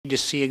to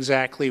see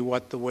exactly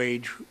what the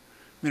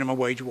minimum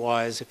wage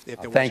was? If there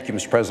was. Thank you,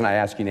 Mr. President. I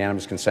ask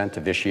unanimous consent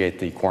to vitiate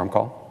the quorum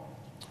call.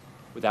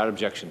 Without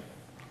objection.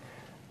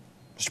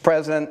 Mr.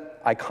 President,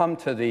 I come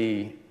to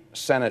the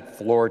Senate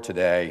floor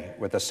today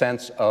with a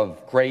sense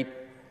of great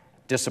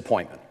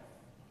disappointment.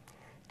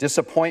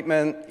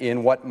 Disappointment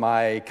in what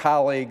my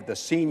colleague, the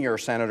senior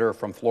senator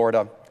from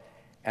Florida,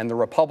 and the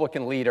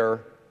Republican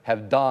leader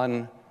have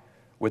done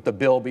with the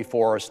bill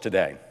before us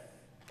today.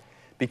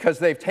 Because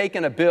they've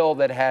taken a bill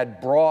that had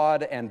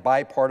broad and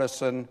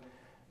bipartisan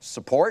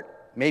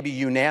support, maybe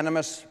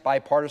unanimous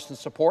bipartisan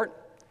support,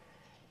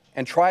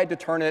 and tried to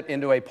turn it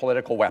into a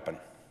political weapon.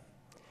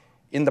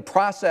 In the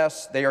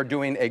process, they are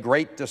doing a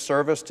great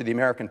disservice to the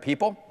American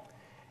people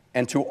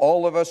and to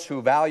all of us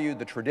who value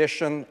the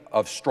tradition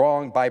of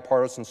strong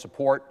bipartisan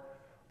support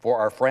for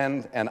our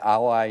friend and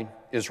ally,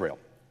 Israel.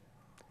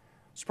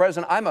 Mr.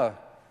 President, I'm a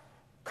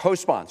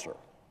co-sponsor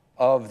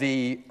of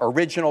the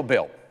original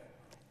bill,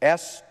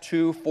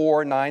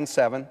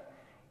 S-2497,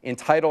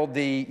 entitled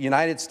the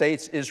United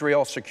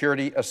States-Israel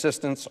Security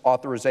Assistance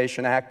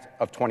Authorization Act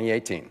of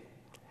 2018.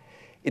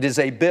 It is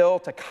a bill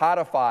to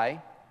codify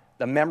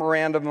the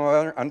Memorandum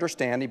of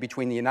Understanding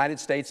between the United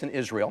States and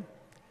Israel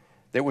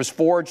that was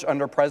forged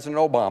under President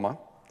Obama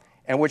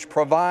and which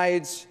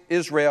provides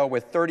Israel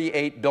with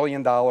 $38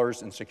 billion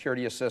in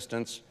security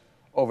assistance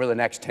over the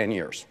next 10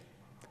 years.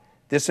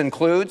 This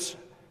includes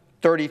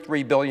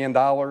 $33 billion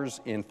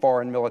in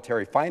foreign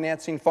military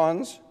financing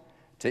funds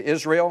to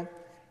Israel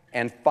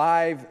and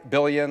 $5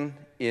 billion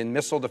in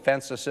missile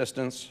defense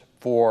assistance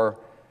for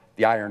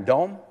the Iron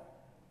Dome,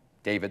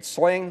 David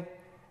Sling,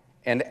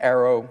 and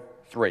Arrow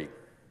 3.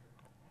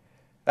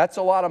 That's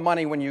a lot of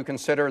money when you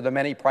consider the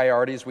many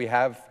priorities we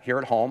have here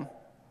at home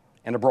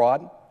and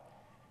abroad.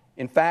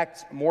 In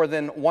fact, more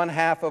than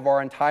one-half of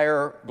our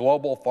entire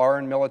global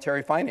foreign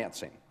military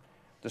financing,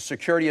 the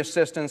security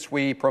assistance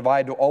we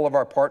provide to all of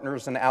our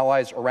partners and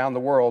allies around the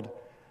world,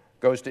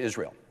 goes to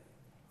Israel.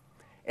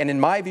 And in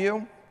my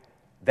view,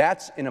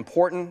 that's an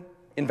important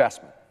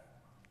investment.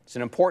 It's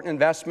an important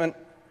investment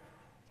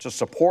to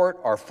support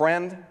our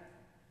friend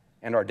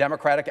and our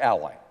democratic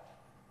ally,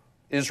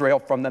 Israel,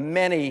 from the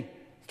many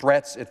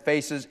threats it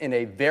faces in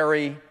a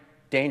very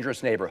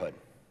dangerous neighborhood.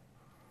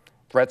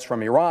 Threats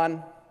from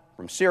Iran,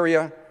 from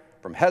Syria,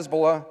 from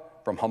Hezbollah,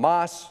 from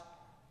Hamas,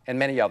 and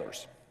many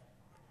others.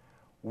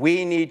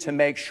 We need to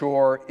make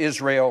sure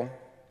Israel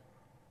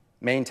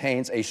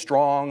maintains a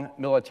strong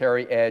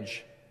military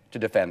edge to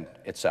defend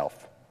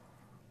itself.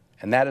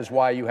 And that is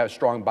why you have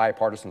strong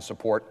bipartisan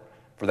support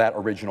for that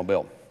original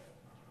bill.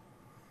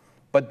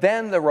 But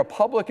then the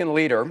Republican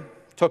leader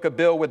took a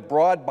bill with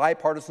broad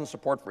bipartisan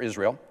support for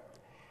Israel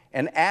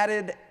and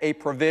added a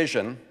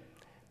provision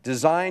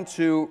designed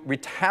to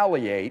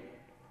retaliate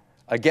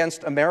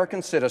against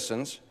American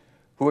citizens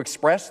who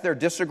expressed their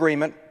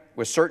disagreement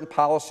with certain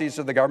policies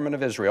of the government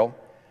of Israel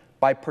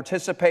by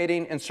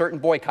participating in certain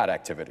boycott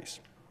activities.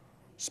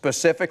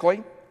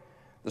 Specifically,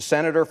 the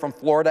senator from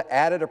Florida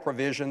added a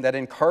provision that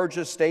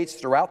encourages states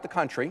throughout the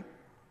country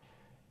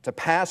to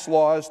pass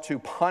laws to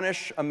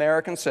punish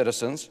American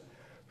citizens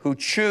who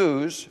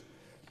choose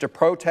to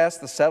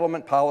protest the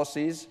settlement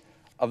policies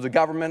of the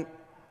government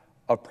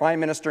of Prime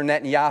Minister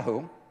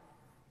Netanyahu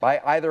by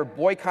either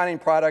boycotting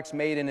products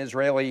made in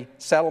Israeli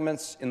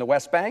settlements in the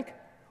West Bank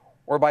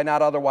or by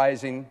not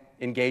otherwise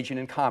engaging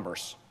in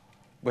commerce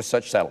with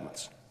such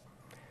settlements.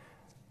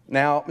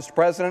 Now, Mr.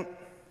 President,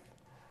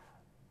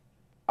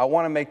 I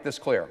want to make this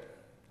clear.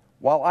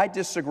 While I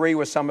disagree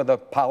with some of the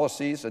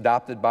policies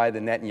adopted by the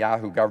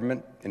Netanyahu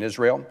government in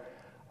Israel,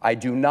 I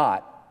do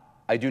not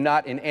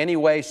in any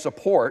way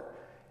support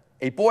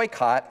a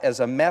boycott as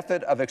a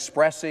method of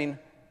expressing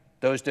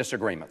those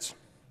disagreements.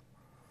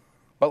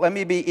 But let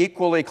me be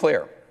equally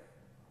clear.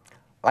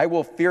 I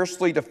will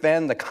fiercely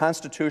defend the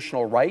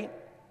constitutional right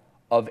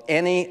of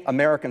any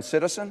American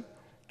citizen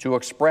to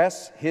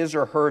express his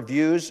or her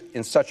views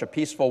in such a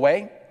peaceful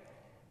way,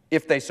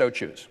 if they so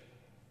choose.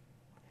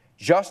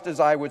 Just as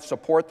I would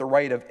support the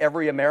right of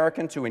every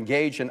American to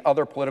engage in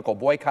other political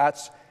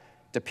boycotts,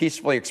 to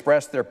peacefully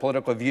express their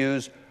political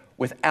views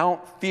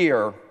without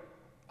fear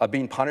of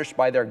being punished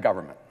by their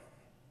government.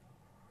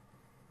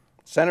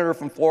 Senator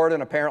from Florida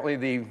and apparently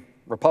the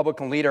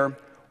Republican leader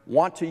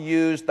want to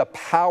use the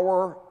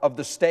power of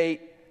the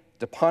state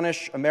to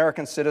punish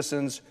American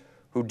citizens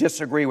who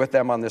disagree with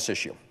them on this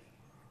issue.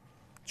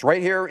 It's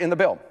right here in the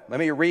bill. Let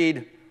me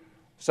read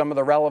some of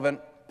the relevant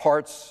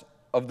parts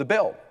of the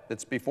bill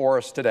that's before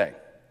us today.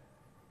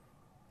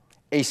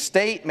 A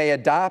state may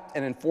adopt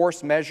and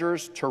enforce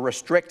measures to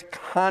restrict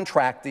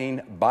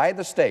contracting by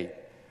the state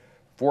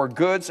for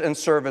goods and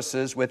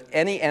services with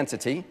any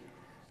entity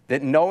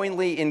that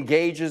knowingly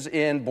engages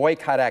in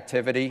boycott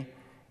activity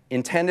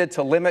intended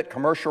to limit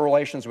commercial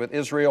relations with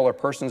Israel or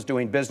persons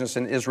doing business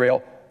in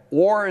Israel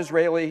or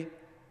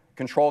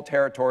Israeli-controlled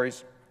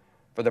territories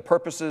for the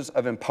purposes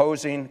of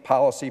imposing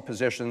policy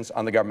positions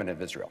on the government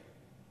of Israel.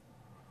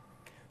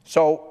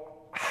 So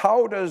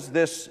how does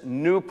this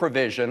new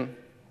provision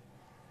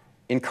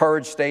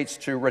encourage states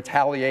to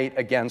retaliate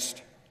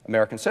against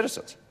American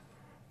citizens?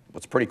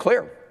 It's pretty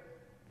clear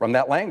from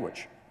that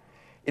language.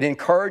 It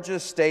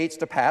encourages states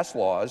to pass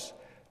laws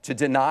to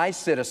deny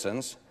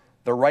citizens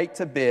the right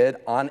to bid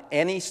on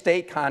any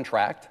state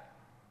contract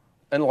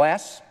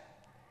unless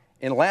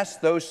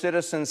those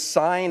citizens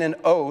sign an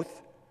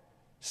oath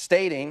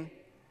stating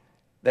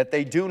that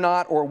they do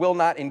not or will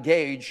not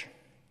engage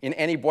in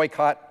any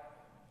boycott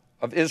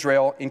of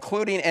Israel,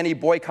 including any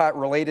boycott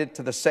related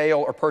to the sale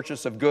or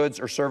purchase of goods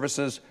or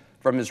services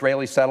from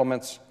Israeli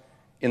settlements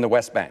in the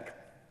West Bank.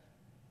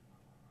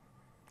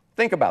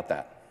 Think about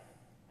that.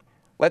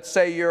 Let's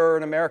say you're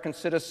an American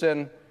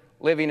citizen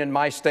living in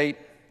my state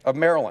of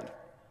Maryland.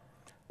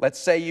 Let's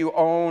say you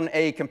own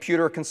a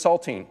computer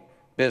consulting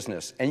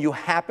business and you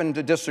happen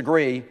to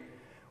disagree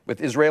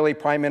with Israeli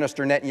Prime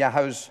Minister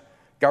Netanyahu's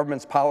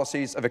government's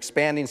policies of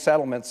expanding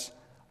settlements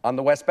on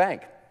the West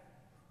Bank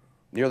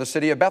near the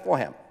city of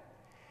Bethlehem.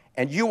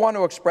 And you want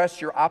to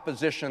express your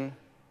opposition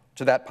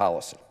to that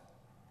policy.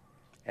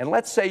 And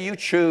let's say you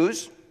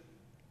choose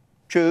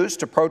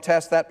to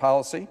protest that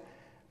policy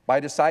by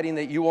deciding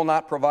that you will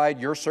not provide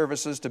your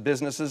services to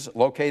businesses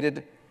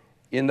located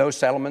in those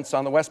settlements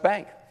on the West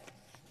Bank.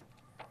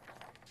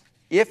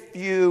 If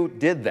you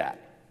did that,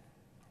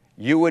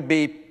 you would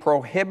be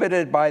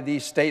prohibited by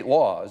these state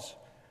laws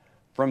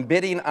from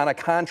bidding on a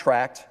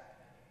contract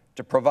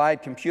to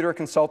provide computer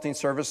consulting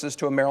services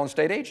to a Maryland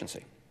state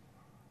agency.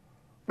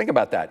 Think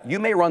about that. You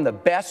may run the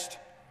best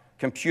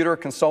computer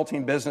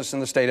consulting business in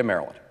the state of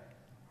Maryland.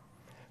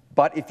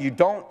 But if you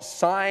don't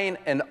sign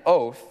an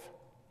oath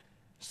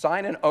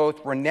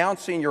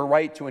renouncing your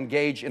right to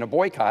engage in a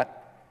boycott,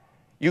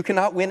 you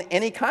cannot win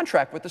any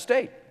contract with the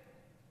state.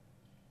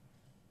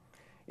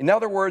 In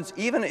other words,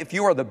 even if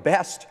you are the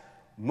best,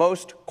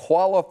 most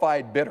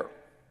qualified bidder,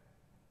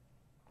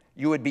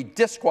 you would be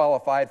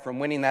disqualified from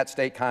winning that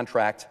state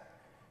contract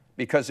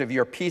because of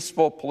your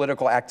peaceful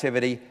political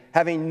activity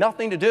having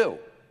nothing to do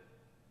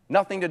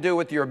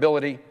with your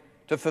ability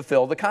to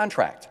fulfill the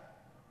contract.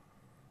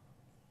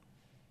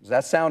 Does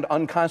that sound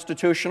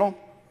unconstitutional?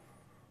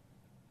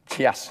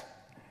 Yes,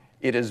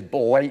 it is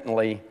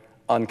blatantly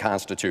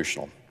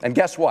unconstitutional. And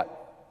guess what?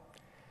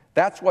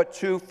 That's what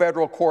 2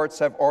 federal courts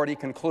have already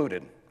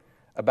concluded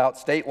about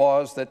state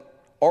laws that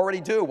already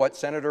do what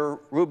Senator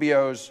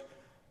Rubio's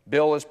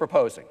bill is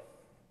proposing.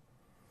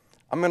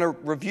 I'm going to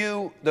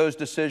review those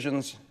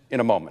decisions in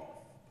a moment.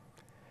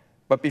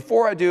 But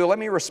before I do, let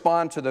me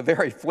respond to the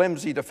very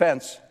flimsy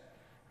defense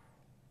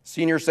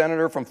senior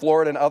senator from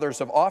Florida and others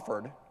have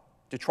offered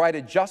to try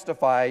to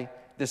justify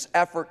this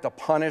effort to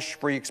punish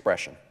free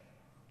expression.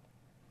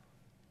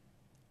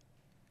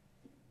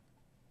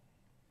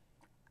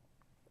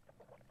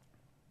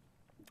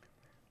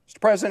 Mr.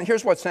 President,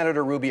 here's what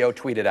Senator Rubio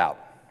tweeted out.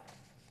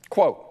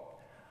 Quote,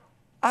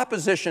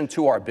 "Opposition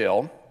to our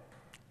bill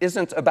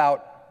isn't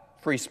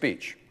about free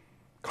speech.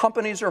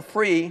 Companies are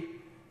free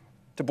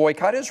to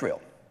boycott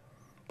Israel,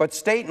 but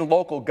state and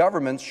local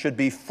governments should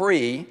be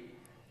free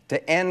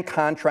to end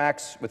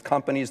contracts with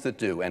companies that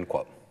do," end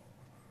quote.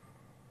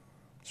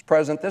 Mr.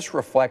 President, this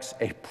reflects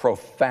a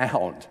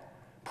profound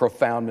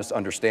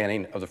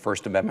misunderstanding of the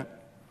First Amendment.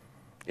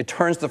 It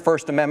turns the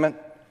First Amendment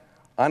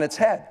on its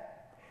head.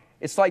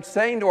 It's like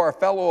saying to our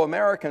fellow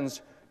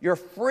Americans, you're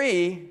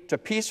free to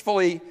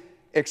peacefully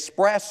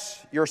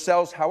express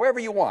yourselves however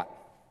you want,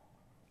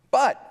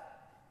 but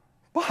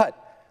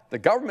the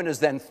government is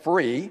then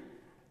free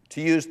to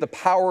use the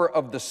power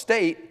of the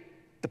state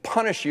to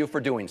punish you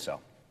for doing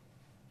so.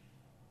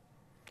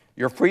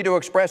 You're free to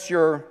express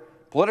your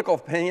political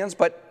opinions,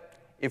 but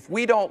if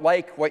we don't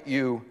like what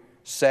you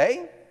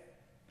say,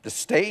 the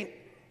state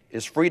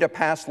is free to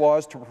pass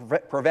laws to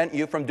prevent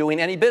you from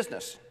doing any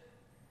business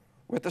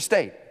with the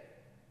state.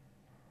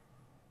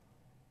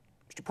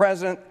 Mr.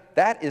 President,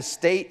 that is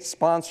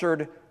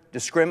state-sponsored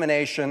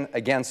discrimination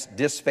against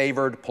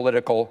disfavored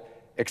political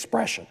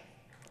expression.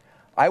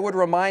 I would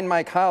remind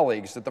my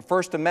colleagues that the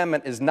First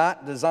Amendment is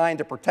not designed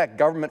to protect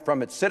government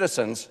from its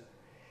citizens.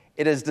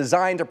 It is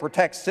designed to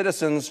protect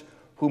citizens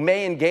who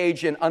may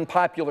engage in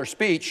unpopular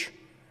speech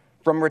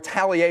from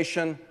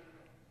retaliation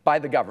by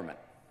the government.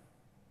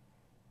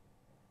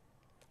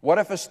 What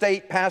if a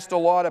state passed a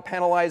law to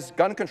penalize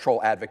gun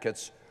control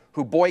advocates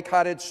who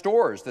boycotted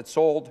stores that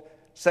sold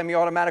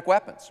semi-automatic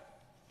weapons?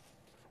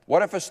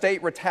 What if a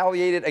state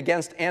retaliated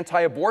against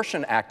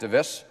anti-abortion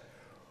activists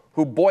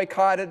who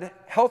boycotted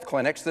health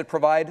clinics that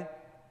provide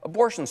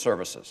abortion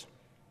services?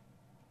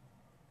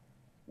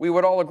 We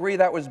would all agree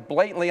that was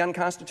blatantly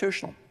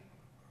unconstitutional.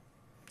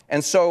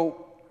 And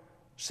so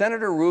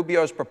Senator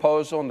Rubio's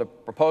proposal and the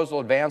proposal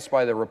advanced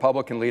by the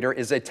Republican leader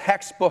is a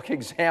textbook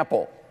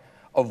example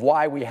of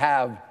why we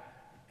have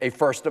a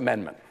First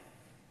Amendment.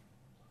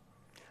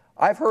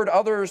 I've heard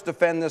others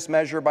defend this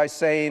measure by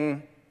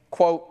saying,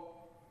 quote,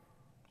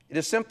 "It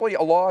is simply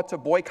a law to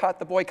boycott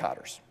the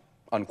boycotters,"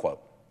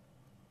 unquote.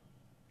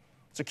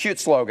 It's a cute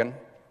slogan,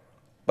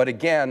 but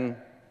again,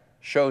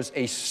 shows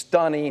a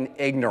stunning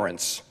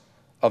ignorance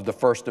of the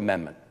First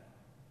Amendment.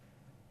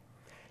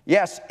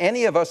 Yes,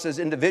 any of us as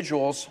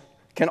individuals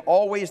can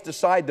always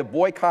decide to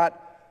boycott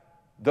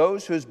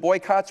those whose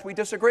boycotts we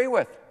disagree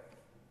with.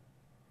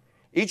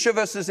 Each of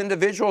us as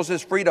individuals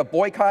is free to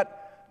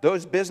boycott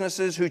those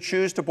businesses who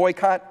choose to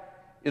boycott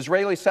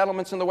Israeli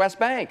settlements in the West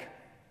Bank.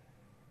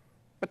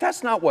 But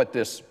that's not what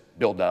this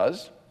bill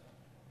does.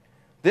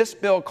 This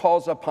bill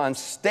calls upon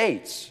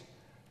states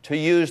to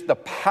use the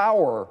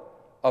power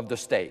of the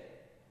state,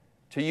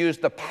 to use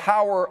the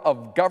power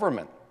of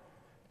government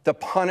to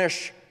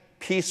punish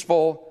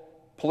peaceful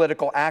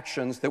political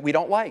actions that we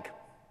don't like.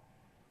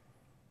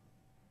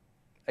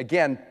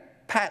 Again,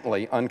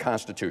 patently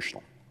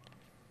unconstitutional.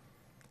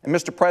 And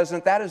Mr.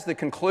 President, that is the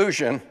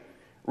conclusion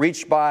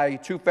reached by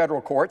two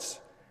federal courts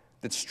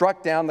that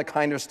struck down the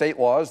kind of state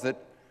laws that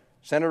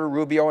Senator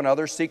Rubio and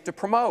others seek to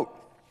promote.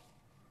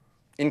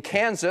 In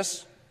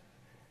Kansas,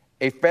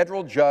 a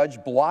federal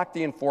judge blocked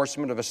the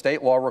enforcement of a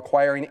state law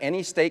requiring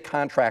any state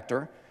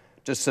contractor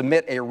to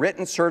submit a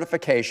written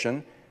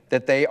certification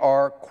that they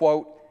are,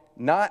 quote,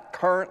 not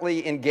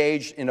currently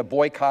engaged in a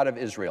boycott of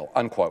Israel,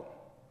 unquote.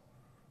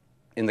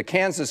 In the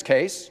Kansas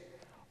case,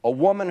 a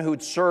woman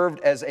who'd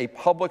served as a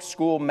public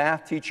school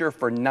math teacher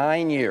for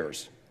 9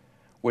 years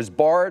was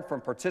barred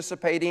from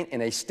participating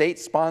in a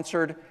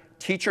state-sponsored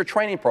teacher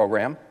training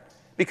program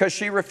because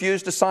she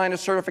refused to sign a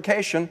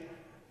certification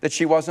that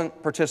she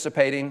wasn't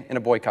participating in a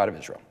boycott of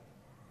Israel.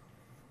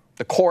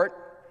 The court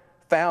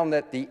found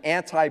that the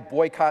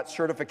anti-boycott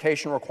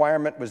certification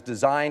requirement was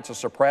designed to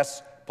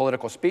suppress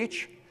political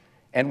speech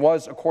and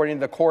was, according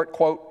to the court,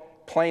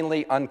 quote,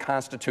 plainly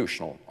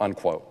unconstitutional,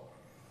 unquote.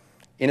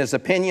 In his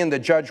opinion, the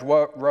judge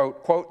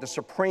wrote, quote, the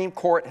Supreme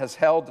Court has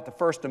held that the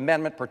First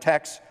Amendment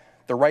protects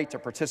the right to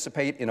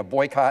participate in a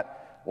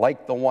boycott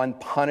like the one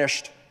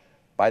punished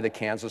by the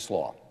Kansas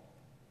law,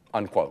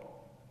 unquote.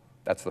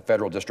 That's the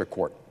federal district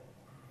court.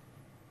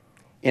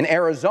 In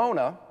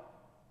Arizona,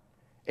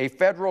 a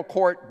federal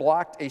court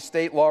blocked a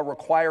state law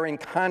requiring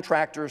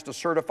contractors to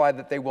certify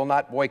that they will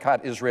not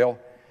boycott Israel,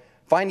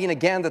 finding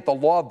again that the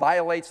law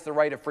violates the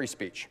right of free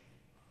speech.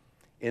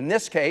 In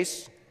this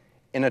case,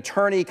 an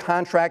attorney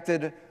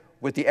contracted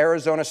with the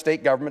Arizona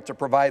state government to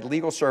provide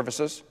legal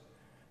services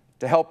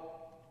to help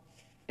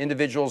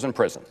individuals in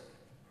prison.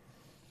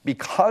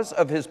 Because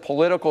of his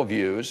political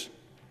views,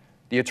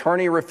 the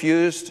attorney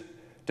refused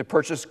to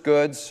purchase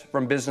goods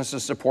from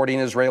businesses supporting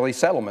Israeli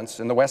settlements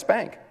in the West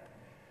Bank.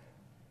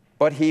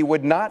 But he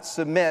would not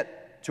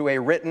submit to a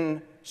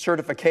written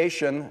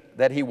certification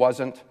that he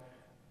wasn't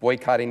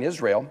boycotting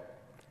Israel.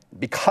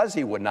 Because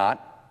he would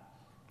not,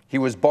 he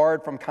was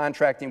barred from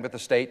contracting with the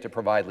state to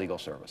provide legal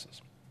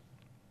services.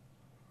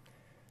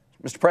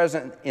 Mr.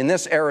 President, in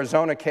this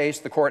Arizona case,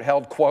 the court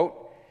held,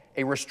 quote,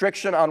 a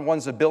restriction on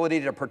one's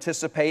ability to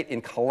participate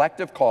in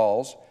collective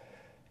calls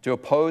to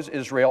oppose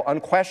Israel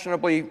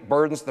unquestionably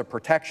burdens the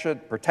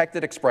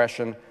protected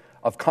expression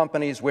of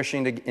companies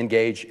wishing to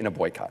engage in a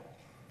boycott.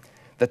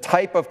 The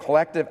type of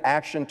collective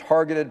action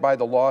targeted by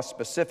the law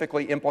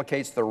specifically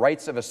implicates the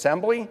rights of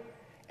assembly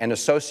and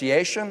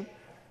association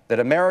that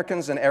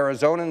Americans and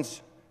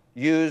Arizonans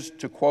use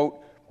to, quote,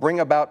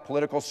 bring about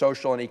political,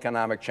 social, and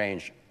economic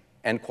change,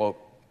 end quote,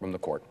 from the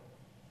court.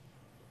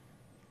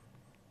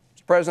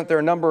 Mr. President, there are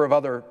a number of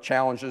other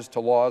challenges to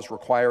laws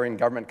requiring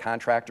government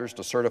contractors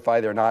to certify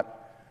they're not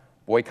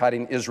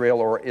boycotting Israel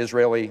or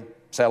Israeli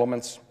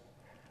settlements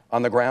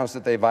on the grounds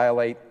that they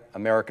violate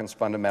Americans'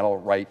 fundamental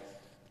right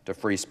to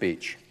free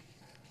speech,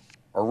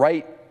 a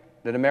right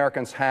that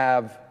Americans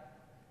have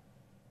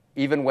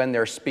even when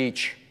their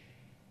speech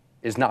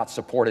is not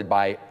supported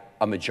by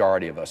a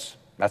majority of us.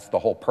 That's the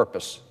whole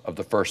purpose of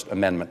the First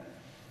Amendment.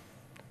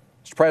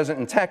 Mr. President,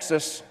 in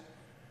Texas,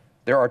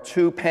 there are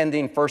two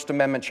pending First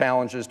Amendment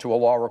challenges to a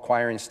law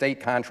requiring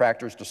state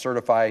contractors to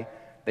certify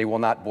they will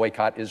not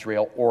boycott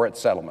Israel or its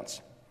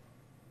settlements.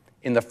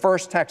 In the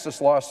first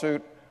Texas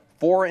lawsuit,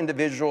 4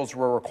 individuals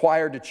were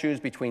required to choose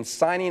between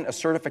signing a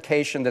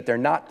certification that they're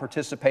not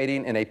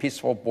participating in a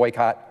peaceful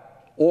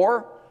boycott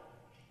or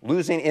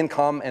losing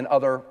income and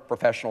other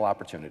professional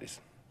opportunities.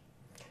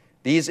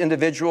 These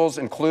individuals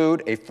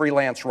include a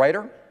freelance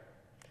writer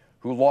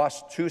who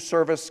lost 2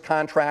 service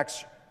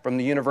contracts from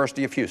the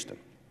University of Houston.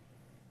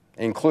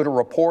 They include a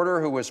reporter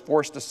who was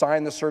forced to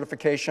sign the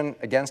certification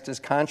against his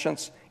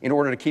conscience in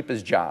order to keep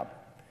his job.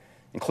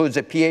 Includes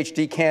a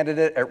PhD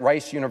candidate at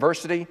Rice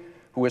University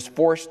who was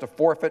forced to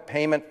forfeit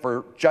payment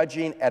for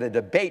judging at a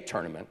debate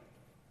tournament,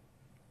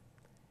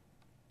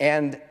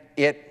 and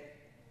it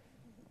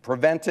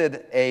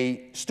prevented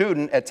a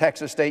student at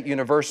Texas State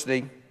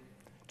University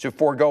to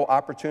forego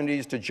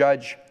opportunities to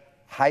judge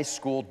high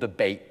school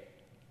debate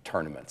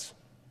tournaments.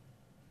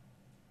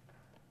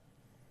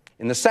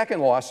 In the second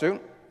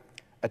lawsuit,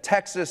 a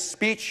Texas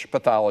speech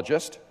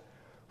pathologist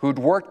who'd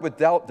worked with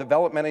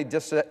developmentally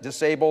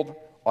disabled,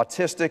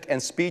 autistic,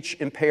 and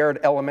speech-impaired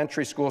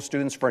elementary school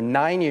students for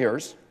 9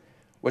 years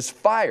was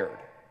fired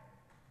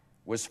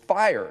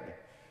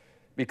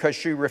because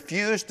she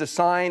refused to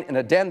sign an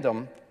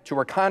addendum to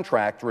her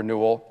contract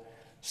renewal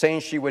saying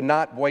she would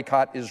not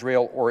boycott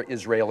Israel or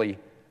Israeli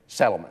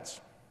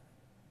settlements.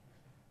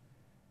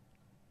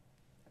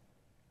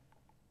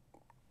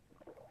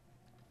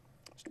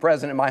 Mr.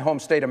 President, in my home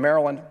state of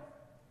Maryland,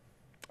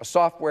 A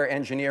software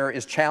engineer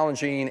is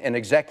challenging an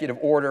executive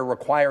order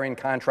requiring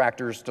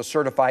contractors to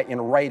certify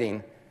in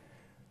writing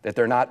that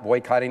they're not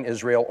boycotting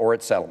Israel or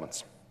its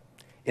settlements.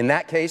 In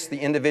that case, the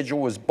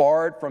individual was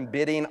barred from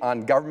bidding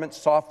on government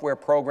software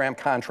program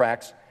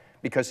contracts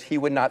because he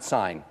would not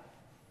sign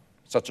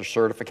such a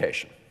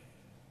certification.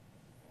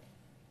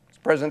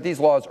 Mr. President, these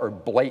laws are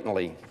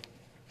blatantly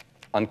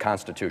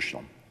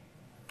unconstitutional.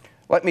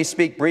 Let me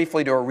speak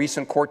briefly to a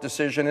recent court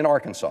decision in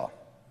Arkansas,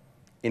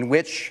 in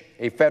which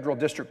a federal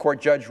district court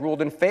judge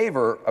ruled in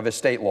favor of a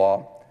state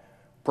law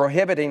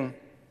prohibiting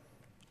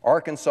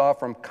Arkansas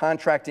from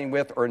contracting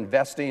with or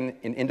investing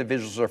in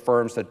individuals or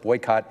firms that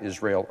boycott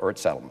Israel or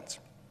its settlements.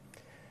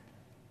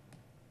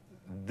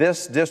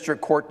 This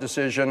district court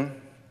decision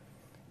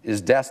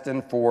is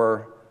destined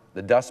for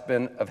the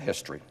dustbin of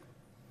history.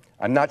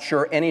 I'm not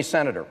sure any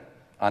senator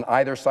on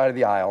either side of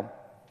the aisle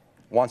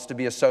wants to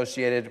be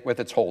associated with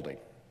its holding.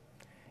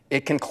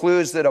 It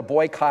concludes that a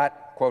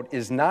boycott, quote,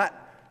 is not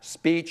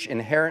speech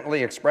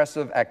inherently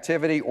expressive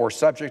activity or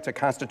subject to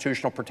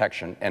constitutional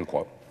protection, end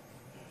quote.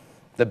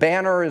 The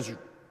banner is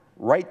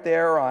right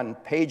there on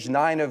page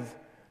 9 of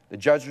the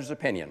judge's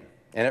opinion,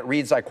 and it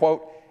reads, I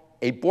quote,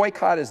 "A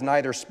boycott is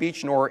neither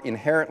speech nor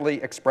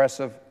inherently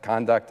expressive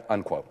conduct,"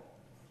 unquote.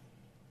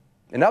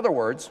 In other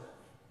words,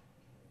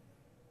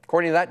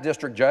 according to that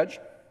district judge,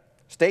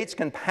 states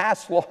can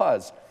pass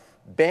laws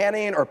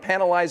banning or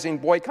penalizing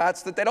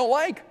boycotts that they don't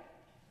like.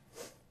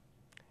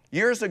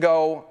 Years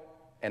ago,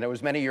 and it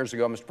was many years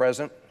ago, Mr.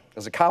 President,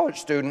 as a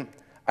college student,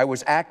 I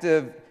was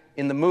active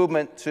in the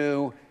movement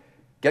to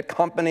get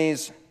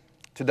companies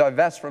to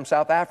divest from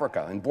South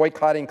Africa and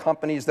boycotting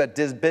companies that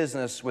did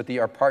business with the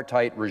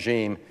apartheid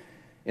regime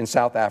in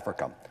South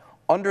Africa.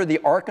 Under the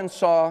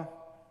Arkansas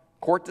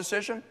court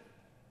decision,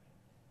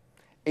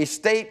 a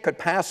state could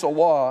pass a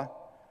law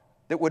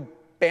that would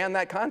ban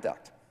that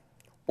conduct,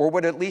 or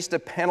would at least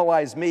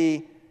penalize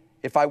me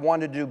if I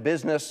wanted to do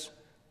business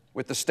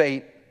with the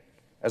state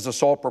as a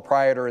sole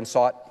proprietor and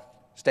sought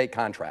state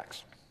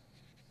contracts.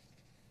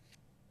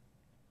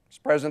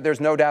 Mr. President, there's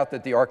no doubt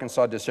that the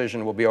Arkansas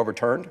decision will be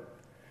overturned.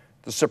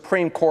 The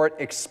Supreme Court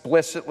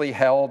explicitly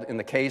held in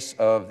the case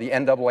of the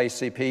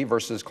NAACP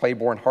versus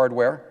Claiborne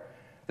Hardware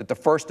that the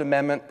First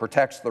Amendment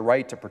protects the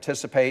right to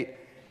participate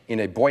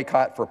in a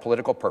boycott for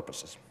political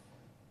purposes.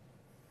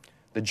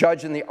 The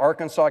judge in the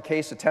Arkansas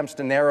case attempts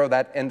to narrow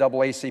that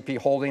NAACP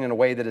holding in a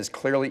way that is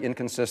clearly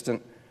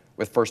inconsistent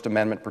with First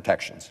Amendment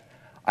protections.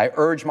 I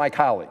urge my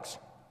colleagues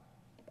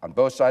on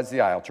both sides of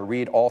the aisle to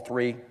read all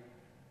 3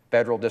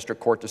 federal district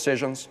court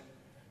decisions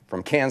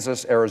from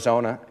Kansas,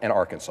 Arizona, and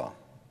Arkansas.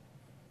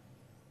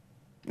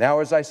 Now,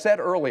 as I said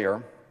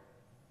earlier,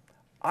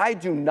 I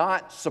do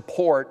not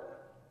support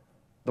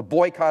the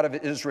boycott of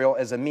Israel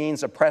as a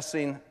means of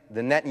pressing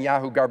the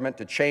Netanyahu government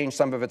to change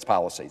some of its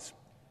policies.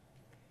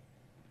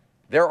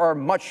 There are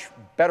much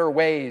better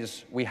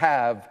ways we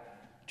have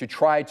to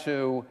try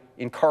to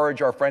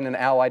encourage our friend and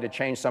ally to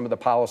change some of the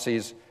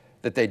policies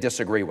that they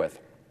disagree with.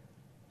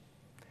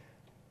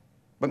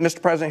 But,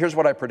 Mr. President, here's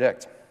what I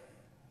predict.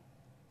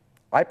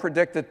 I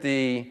predict that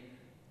the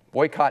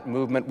boycott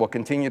movement will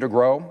continue to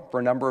grow for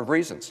a number of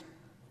reasons.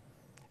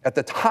 At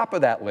the top of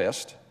that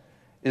list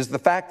is the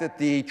fact that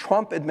the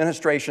Trump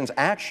administration's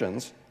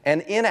actions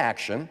and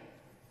inaction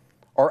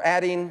are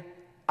adding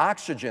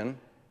oxygen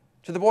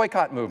to the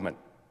boycott movement.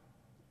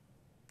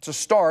 To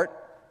start,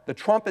 the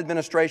Trump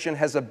administration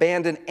has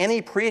abandoned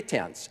any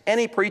pretense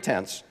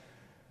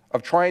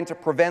of trying to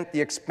prevent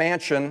the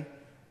expansion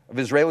of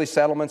Israeli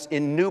settlements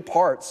in new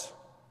parts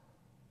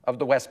of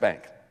the West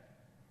Bank.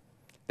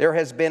 There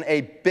has been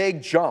a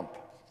big jump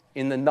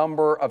in the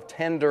number of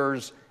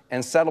tenders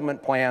and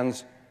settlement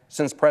plans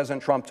since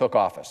President Trump took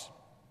office.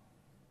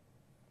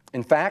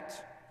 In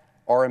fact,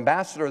 our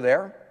ambassador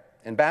there,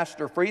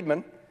 Ambassador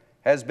Friedman,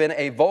 has been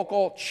a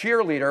vocal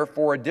cheerleader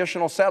for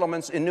additional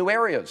settlements in new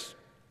areas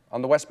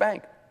on the West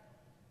Bank.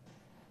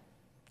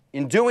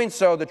 In doing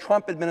so, the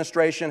Trump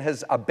administration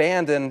has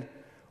abandoned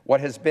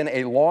what has been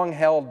a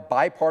long-held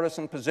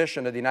bipartisan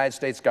position of the United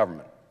States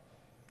government.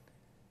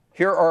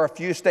 Here are a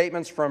few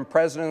statements from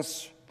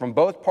presidents from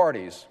both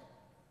parties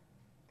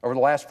over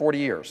the last 40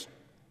 years.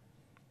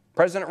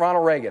 President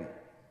Ronald Reagan,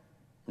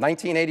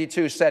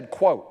 1982, said,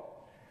 quote,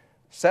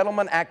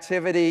 "Settlement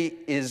activity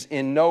is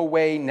in no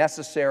way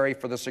necessary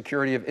for the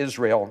security of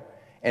Israel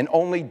and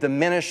only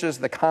diminishes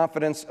the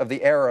confidence of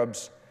the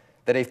Arabs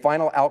that a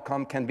final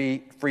outcome can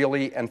be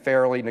freely and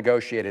fairly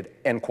negotiated,"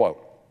 end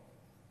quote.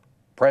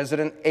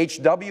 President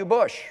H.W.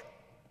 Bush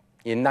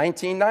in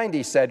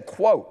 1990 said,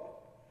 quote,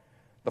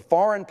 "The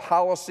foreign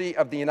policy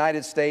of the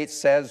United States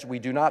says we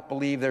do not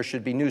believe there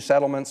should be new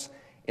settlements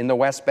in the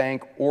West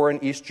Bank or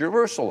in East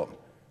Jerusalem,"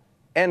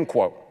 end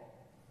quote.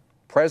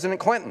 President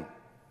Clinton,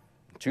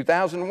 in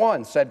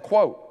 2001, said,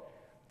 quote,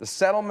 "The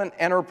settlement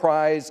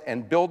enterprise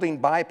and building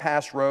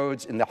bypass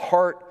roads in the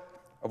heart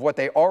of what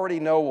they already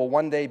know will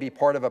one day be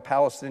part of a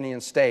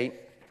Palestinian state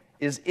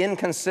is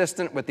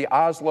inconsistent with the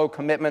Oslo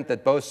commitment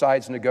that both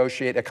sides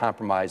negotiate a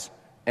compromise,"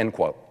 end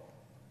quote.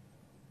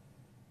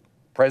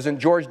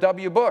 President George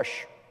W.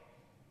 Bush,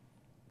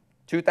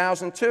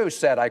 2002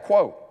 said, I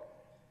quote,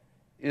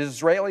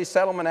 "Israeli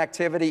settlement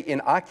activity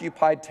in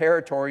occupied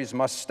territories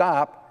must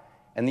stop,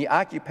 and the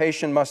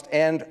occupation must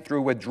end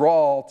through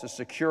withdrawal to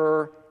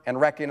secure and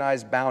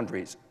recognize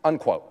boundaries,"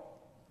 unquote.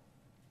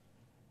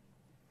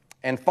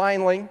 And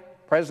finally,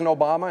 President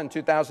Obama in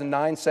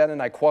 2009 said,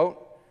 and I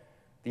quote,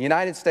 "The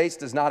United States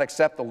does not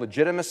accept the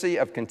legitimacy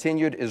of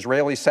continued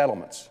Israeli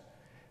settlements.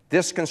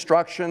 This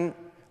construction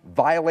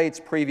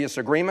violates previous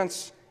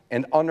agreements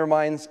and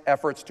undermines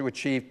efforts to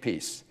achieve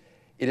peace.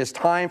 It is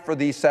time for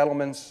these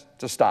settlements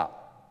to stop."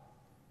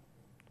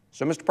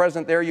 So, Mr.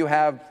 President, there you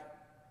have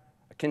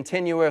a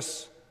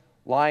continuous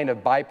line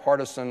of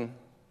bipartisan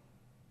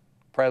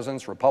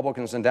presidents,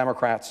 Republicans and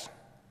Democrats,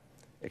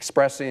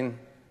 expressing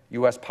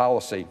U.S.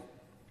 policy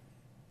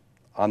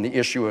on the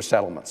issue of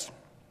settlements.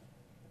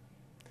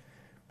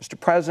 Mr.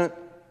 President,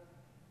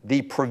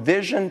 the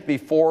provision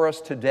before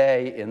us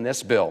today in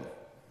this bill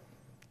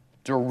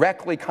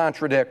directly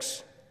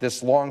contradicts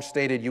this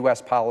long-stated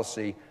U.S.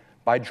 policy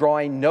by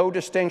drawing no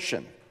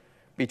distinction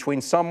between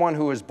someone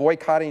who is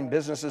boycotting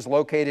businesses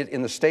located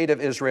in the State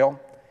of Israel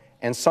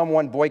and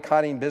someone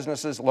boycotting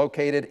businesses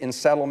located in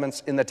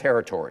settlements in the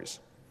territories.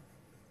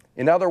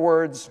 In other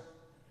words,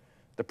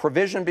 the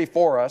provision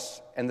before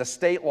us and the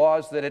state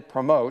laws that it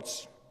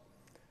promotes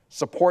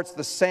supports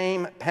the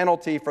same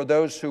penalty for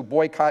those who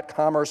boycott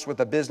commerce with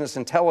a business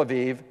in Tel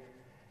Aviv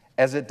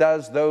as it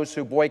does those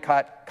who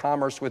boycott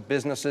commerce with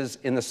businesses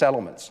in the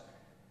settlements,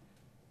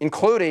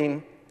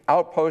 including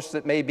outposts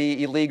that may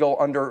be illegal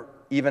under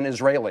even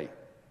Israeli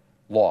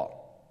law.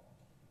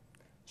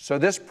 So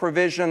this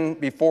provision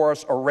before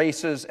us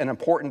erases an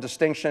important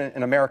distinction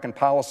in American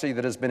policy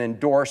that has been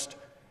endorsed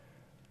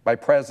by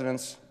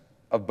presidents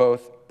of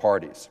both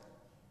parties.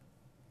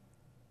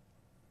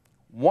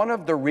 One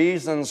of the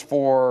reasons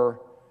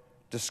for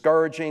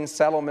discouraging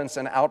settlements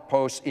and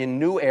outposts in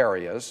new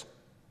areas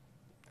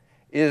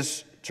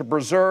is to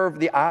preserve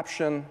the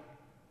option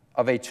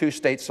of a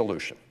two-state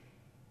solution,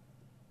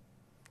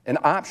 an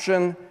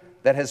option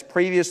that has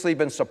previously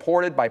been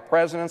supported by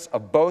presidents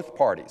of both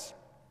parties,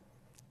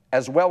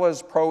 as well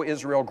as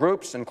pro-Israel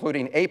groups,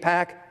 including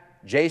AIPAC,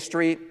 J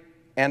Street,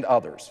 and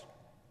others.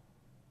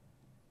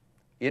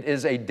 It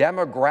is a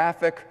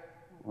demographic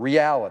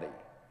reality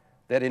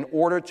that in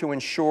order to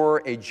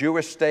ensure a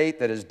Jewish state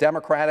that is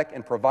democratic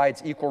and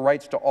provides equal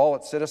rights to all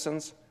its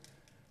citizens,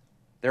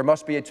 there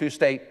must be a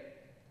two-state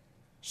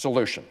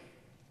solution.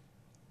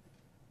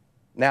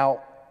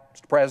 Now,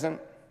 Mr.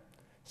 President,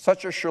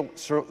 such a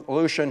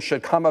solution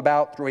should come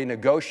about through a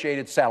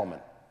negotiated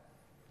settlement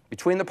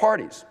between the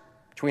parties,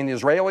 between the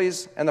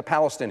Israelis and the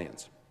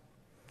Palestinians.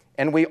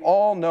 And we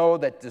all know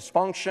that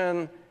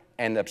dysfunction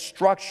and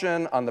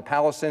obstruction on the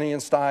Palestinian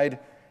side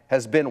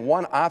has been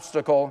one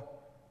obstacle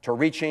to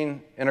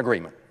reaching an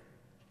agreement.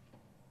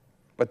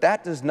 But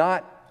that does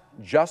not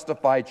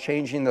justify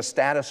changing the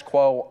status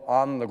quo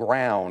on the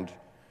ground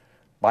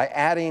by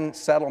adding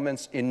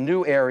settlements in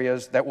new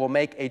areas that will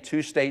make a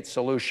two-state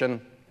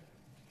solution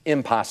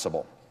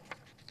impossible.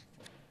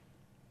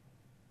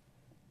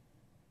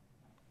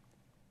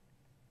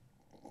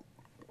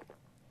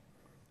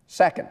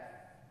 Second,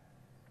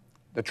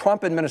 the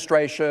Trump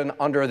administration,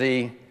 under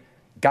the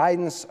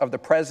guidance of the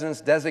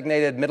President's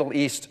designated Middle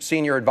East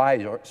senior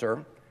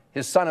advisor,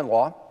 his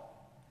son-in-law,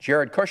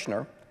 Jared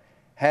Kushner,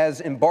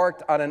 has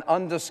embarked on an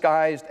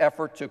undisguised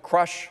effort to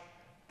crush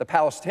the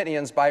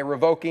Palestinians by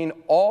revoking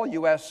all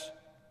U.S.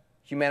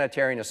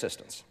 humanitarian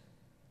assistance.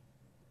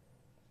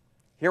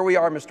 Here we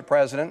are, Mr.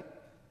 President,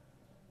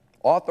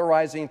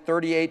 authorizing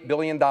 $38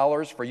 billion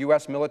for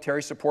U.S.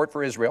 military support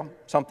for Israel,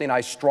 something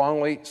I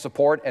strongly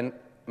support and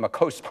am a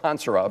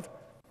co-sponsor of.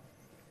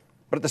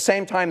 But at the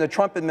same time, the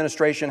Trump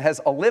administration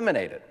has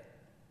eliminated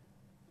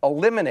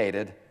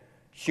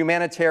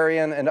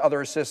humanitarian and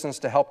other assistance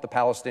to help the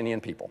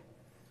Palestinian people,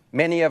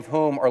 many of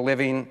whom are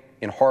living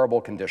in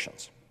horrible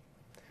conditions.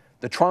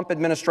 The Trump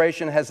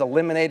administration has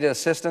eliminated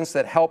assistance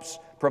that helps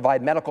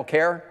provide medical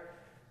care,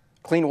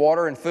 clean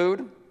water, and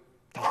food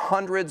to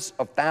hundreds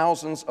of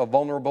thousands of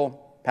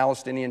vulnerable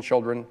Palestinian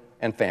children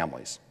and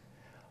families.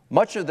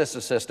 Much of this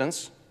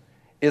assistance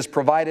is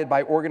provided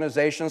by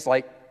organizations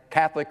like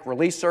Catholic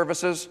Relief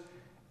Services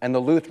and the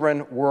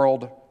Lutheran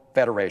World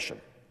Federation.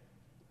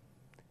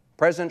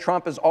 President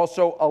Trump has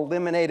also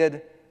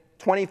eliminated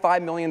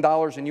 $25 million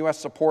in U.S.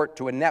 support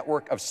to a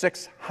network of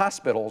 6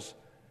 hospitals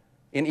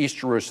in East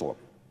Jerusalem,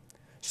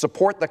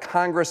 support that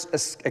Congress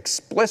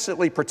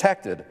explicitly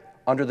protected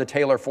under the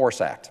Taylor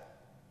Force Act.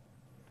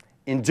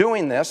 In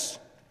doing this,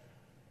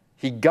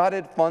 he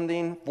gutted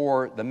funding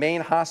for the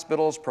main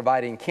hospitals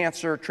providing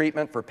cancer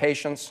treatment for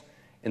patients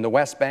in the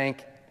West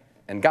Bank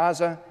and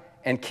Gaza,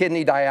 and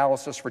kidney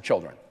dialysis for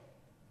children.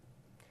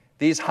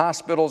 These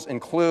hospitals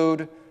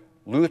include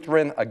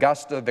Lutheran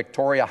Augusta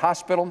Victoria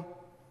Hospital,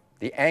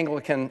 the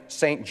Anglican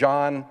St.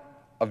 John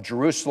of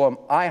Jerusalem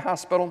Eye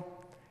Hospital,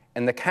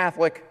 and the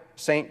Catholic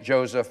St.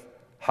 Joseph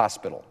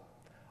Hospital,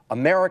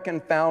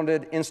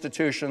 American-founded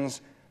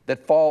institutions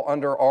that fall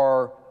under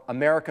our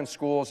American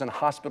Schools and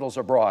Hospitals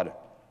Abroad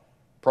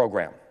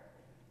program.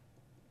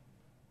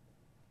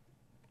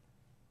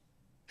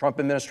 Trump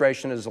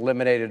administration has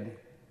eliminated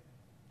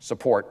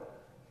support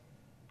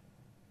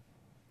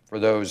for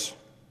those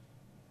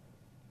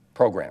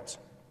programs.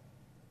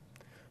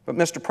 But,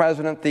 Mr.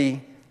 President,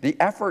 the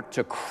effort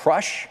to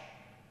crush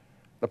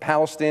the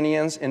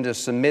Palestinians into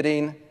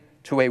submitting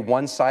to a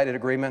one-sided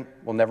agreement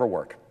will never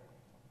work.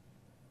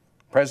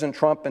 President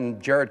Trump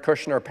and Jared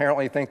Kushner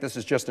apparently think this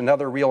is just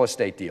another real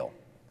estate deal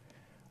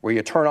where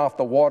you turn off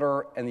the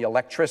water and the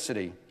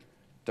electricity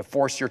to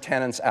force your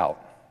tenants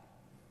out.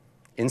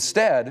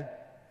 Instead,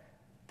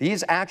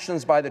 these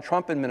actions by the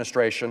Trump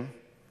administration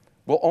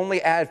will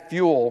only add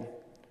fuel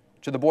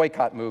to the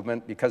boycott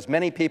movement because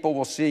many people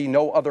will see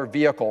no other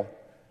vehicle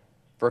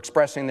for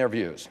expressing their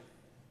views.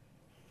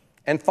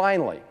 And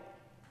finally,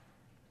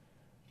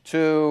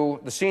 to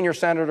the senior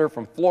senator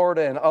from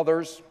Florida and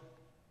others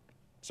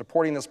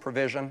supporting this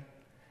provision,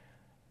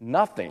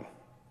 nothing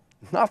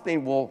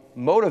will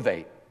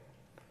motivate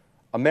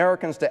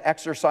Americans to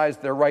exercise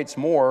their rights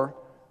more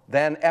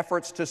than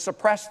efforts to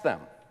suppress them.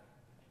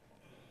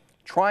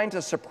 Trying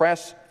to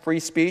suppress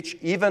free speech,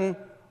 even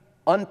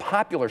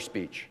unpopular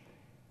speech,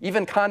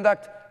 even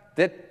conduct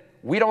that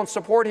we don't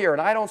support here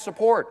and I don't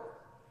support,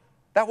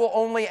 that will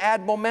only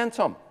add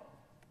momentum.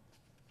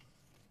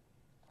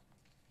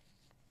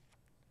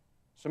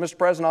 So, Mr.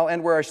 President, I'll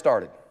end where I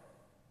started.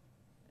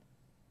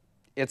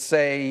 It's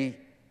a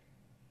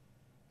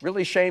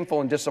really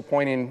shameful and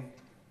disappointing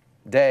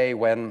day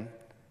when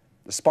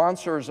the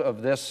sponsors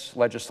of this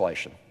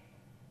legislation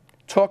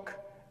took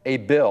a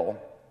bill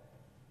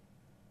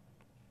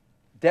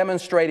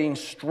demonstrating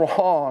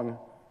strong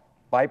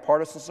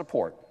bipartisan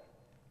support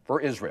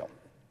for Israel,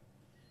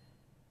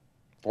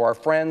 for our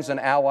friends and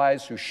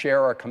allies who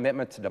share our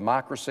commitment to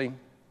democracy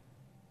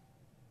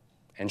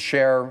and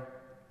share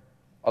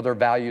other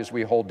values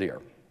we hold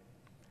dear,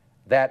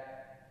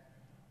 that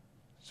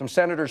some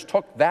senators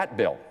took that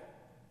bill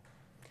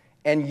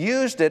and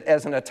used it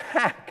as an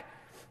attack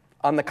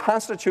on the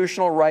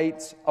constitutional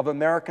rights of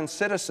American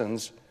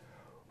citizens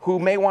who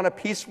may want to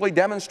peacefully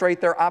demonstrate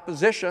their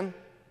opposition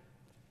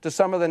to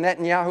some of the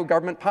Netanyahu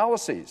government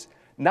policies,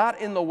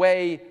 not in the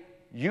way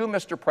you,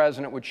 Mr.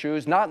 President, would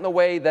choose, not in the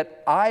way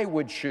that I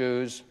would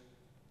choose,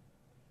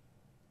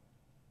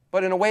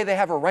 but in a way they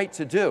have a right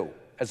to do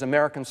as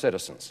American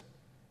citizens.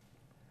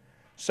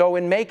 So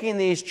in making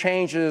these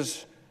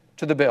changes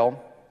to the bill,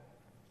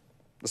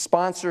 the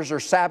sponsors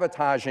are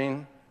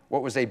sabotaging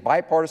what was a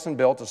bipartisan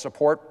bill to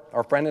support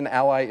our friend and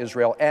ally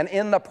Israel, and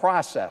in the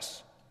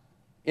process,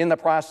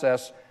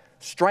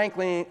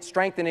 strengthening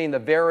the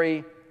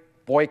very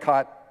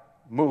boycott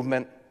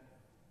movement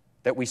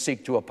that we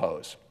seek to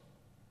oppose.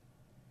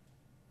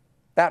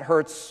 That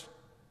hurts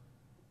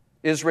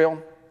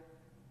Israel,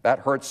 that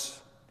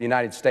hurts the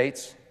United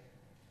States,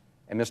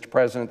 and Mr.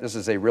 President, this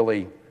is a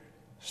really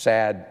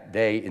sad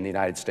day in the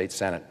United States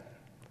Senate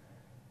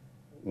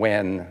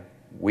when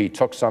we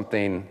took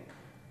something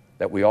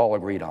that we all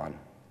agreed on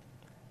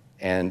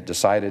and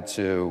decided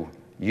to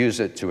use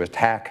it to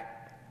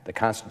attack the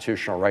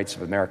constitutional rights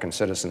of American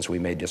citizens we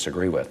may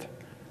disagree with.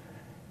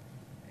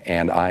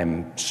 And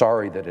I'm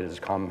sorry that it has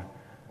come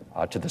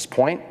to this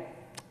point,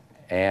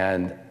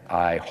 and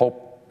I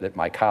hope that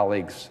my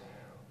colleagues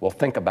will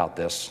think about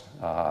this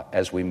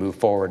as we move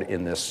forward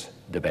in this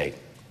debate.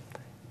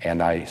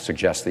 And I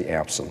suggest the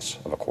absence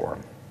of a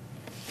quorum.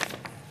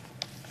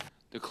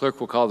 The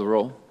clerk will call the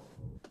roll.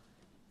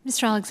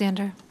 Mr.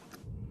 Alexander.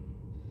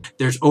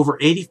 There's over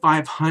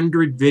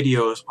 8,500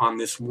 videos on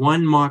this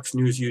one Mox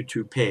News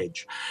YouTube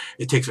page.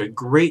 It takes a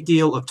great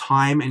deal of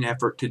time and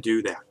effort to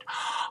do that.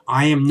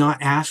 I am not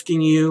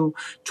asking you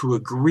to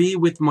agree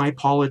with my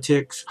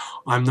politics.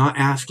 I'm not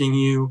asking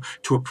you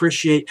to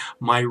appreciate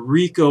my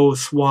Rico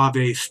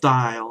Suave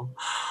style.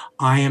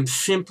 I am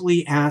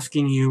simply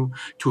asking you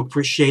to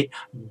appreciate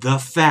the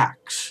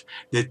facts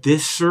that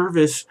this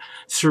service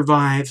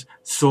survives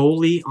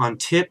solely on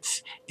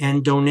tips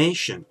and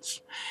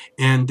donations,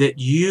 and that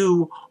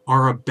you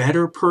are a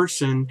better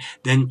person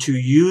than to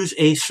use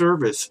a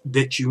service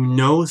that you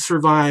know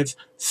survives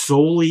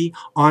solely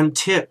on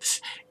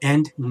tips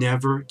and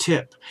never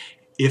tip.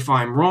 If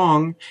I'm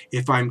wrong,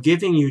 if I'm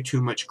giving you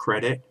too much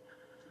credit,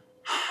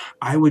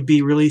 I would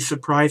be really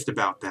surprised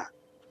about that.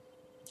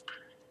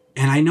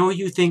 And I know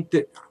you think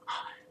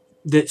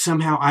that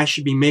somehow I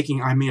should be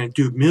making, I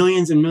do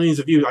millions and millions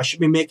of views, I should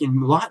be making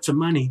lots of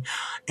money,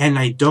 and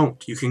I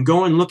don't. You can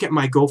go and look at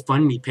my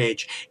GoFundMe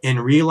page and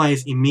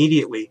realize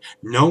immediately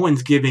no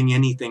one's giving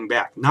anything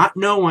back. Not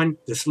no one,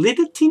 this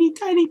little teeny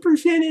tiny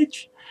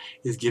percentage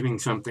is giving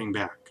something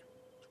back.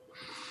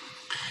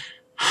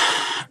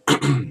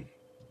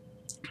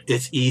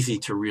 It's easy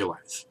to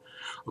realize,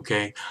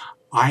 okay?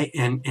 I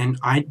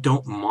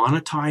don't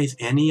monetize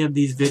any of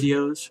these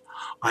videos.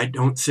 I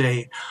don't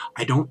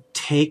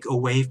take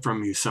away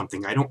from you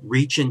something. I don't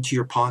reach into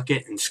your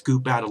pocket and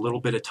scoop out a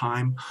little bit of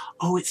time.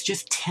 Oh, it's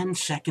just 10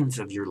 seconds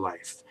of your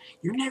life.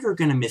 you're never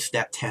going to miss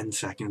that 10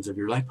 seconds of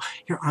your life.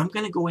 Here, I'm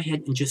going to go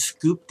ahead and just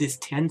scoop this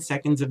 10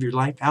 seconds of your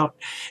life out,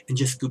 and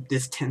just scoop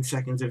this 10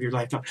 seconds of your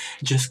life out,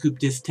 just scoop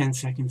this 10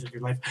 seconds of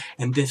your life,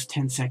 and this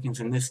 10 seconds,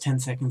 and this 10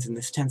 seconds, and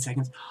this 10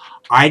 seconds.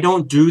 I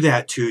don't do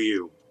that to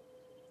you.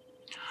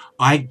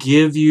 I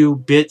give you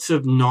bits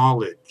of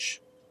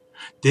knowledge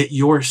that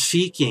you're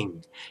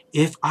seeking.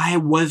 If I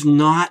was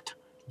not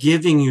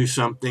giving you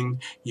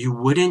something, you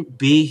wouldn't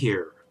be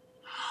here.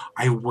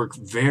 I work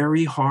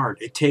very hard.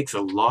 It takes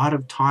a lot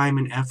of time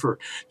and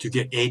effort to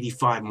get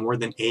more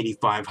than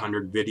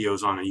 8,500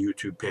 videos on a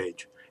YouTube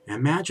page.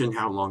 Imagine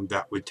how long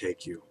that would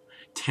take you.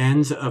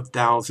 Tens of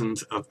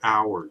thousands of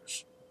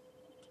hours.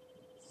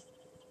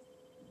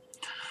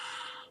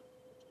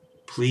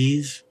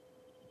 Please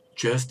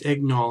just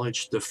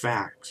acknowledge the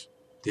fact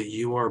that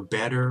you are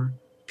better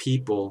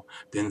people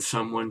than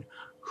someone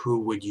who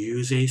would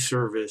use a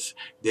service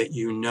that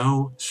you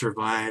know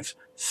survives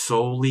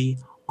solely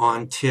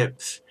on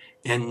tips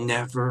and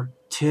never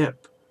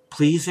tip.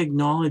 Please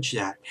acknowledge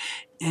that.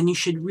 And you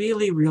should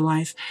really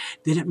realize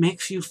that it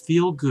makes you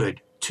feel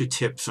good to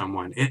tip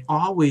someone. It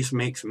always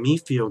makes me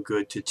feel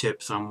good to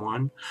tip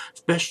someone,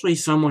 especially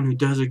someone who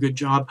does a good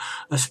job,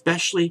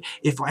 especially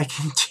if I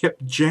can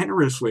tip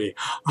generously.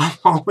 I'm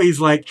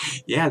always like,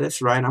 yeah,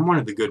 that's right, I'm one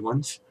of the good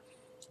ones.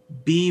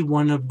 Be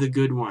one of the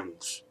good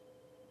ones.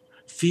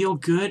 Feel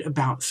good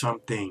about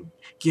something.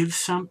 Give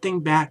something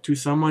back to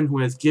someone who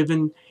has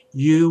given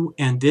you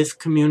and this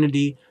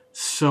community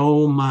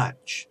so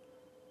much.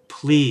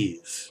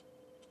 Please.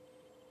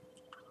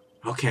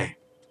 Okay.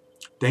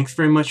 Thanks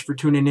very much for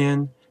tuning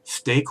in.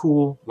 Stay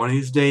cool. One of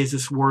these days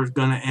this war is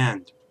going to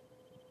end.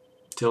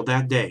 Till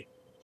that day.